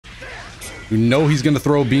You know he's gonna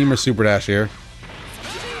throw a beam or super dash here.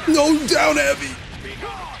 No, down heavy.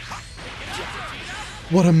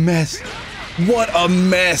 What a mess. What a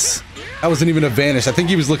mess. That wasn't even a vanish. I think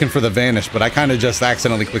he was looking for the vanish, but I kind of just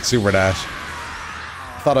accidentally clicked super dash.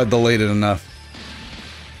 Thought I delayed it enough.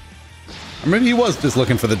 Or maybe he was just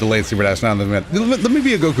looking for the delayed super dash. Now let me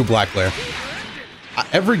be a Goku Black player.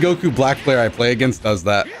 Every Goku Black player I play against does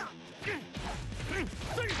that.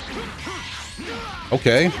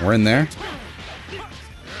 Okay, we're in there.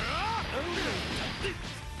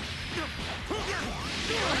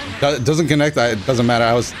 It doesn't connect. It doesn't matter.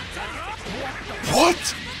 I was... What?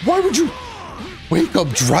 Why would you wake up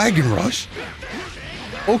Dragon Rush?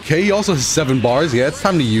 Okay, he also has 7 bars. Yeah, it's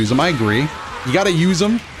time to use him. I agree. You gotta use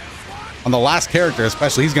him. On the last character,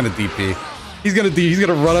 especially, he's gonna DP. He's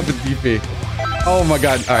gonna run up and DP. Oh my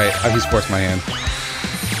god. Alright, I've just forced my hand.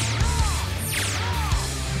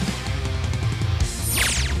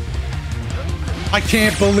 I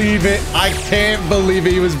can't believe it. I can't believe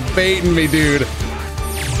it. He was baiting me, dude.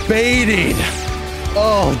 Baiting.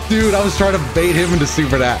 Oh, dude, I was trying to bait him into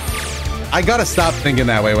super dash. I gotta stop thinking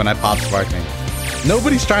that way when I pop sparking.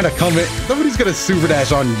 Nobody's trying to come in. Nobody's gonna super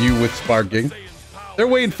dash on you with sparking. They're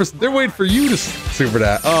waiting for you to super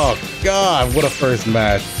dash. Oh god, what a first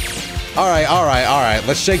match. All right.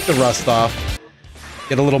 Let's shake the rust off.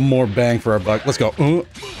 Get a little more bang for our buck. Let's go.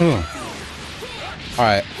 All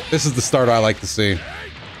right, this is the starter I like to see.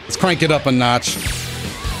 Let's crank it up a notch.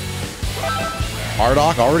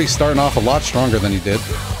 Hardock already starting off a lot stronger than he did.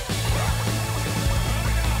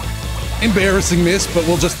 Embarrassing miss, but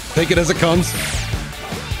we'll just take it as it comes.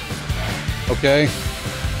 Okay.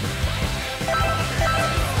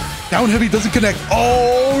 Down heavy doesn't connect.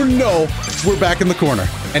 Oh no! We're back in the corner,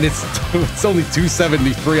 and it's only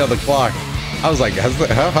 2:73 on the clock. I was like,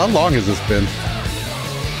 how long has this been?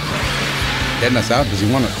 Getting us out? Does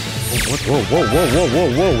he want to?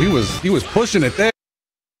 Whoa! He was pushing it there.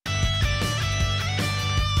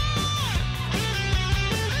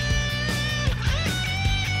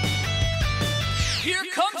 Here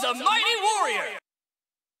comes a mighty warrior.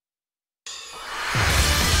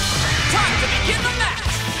 Time to begin the match.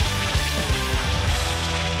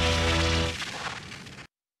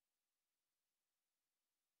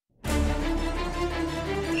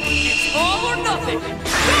 It's all or nothing.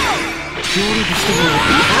 Go!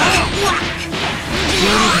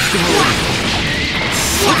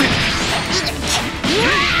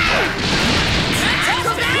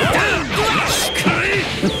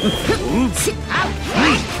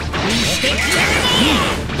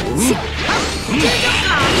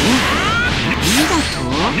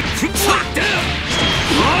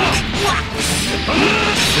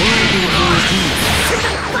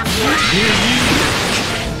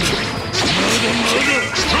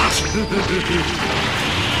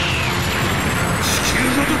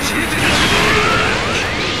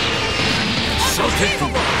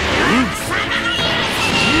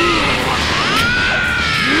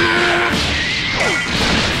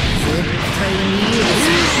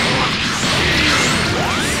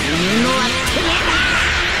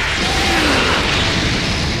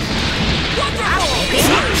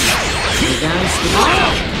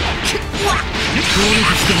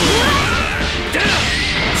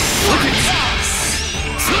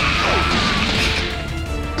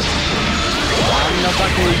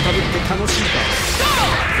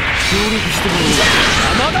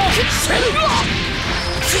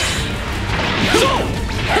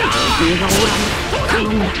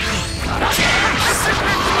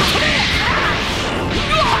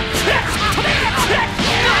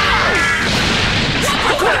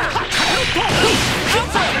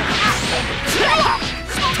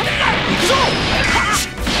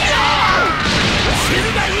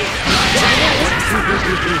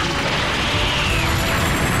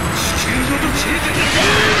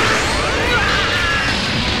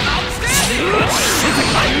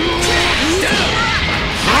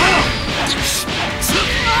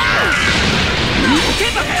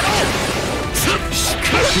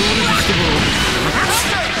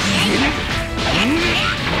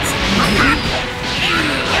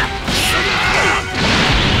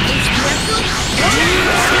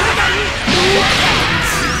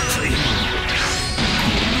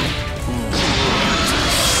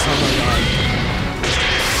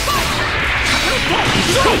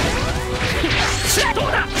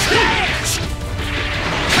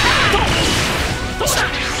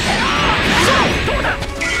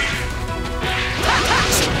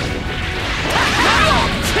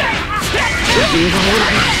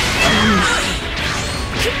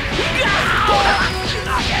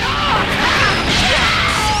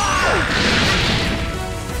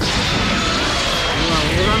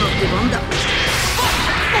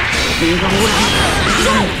 け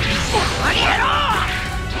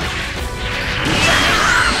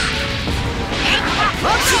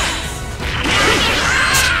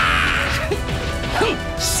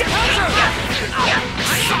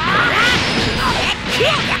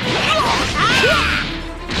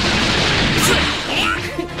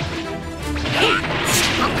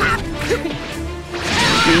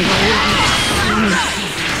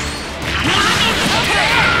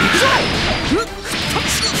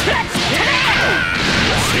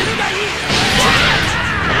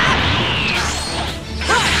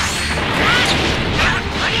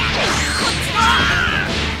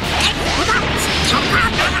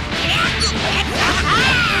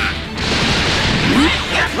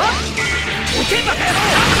んだけ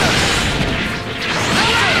ど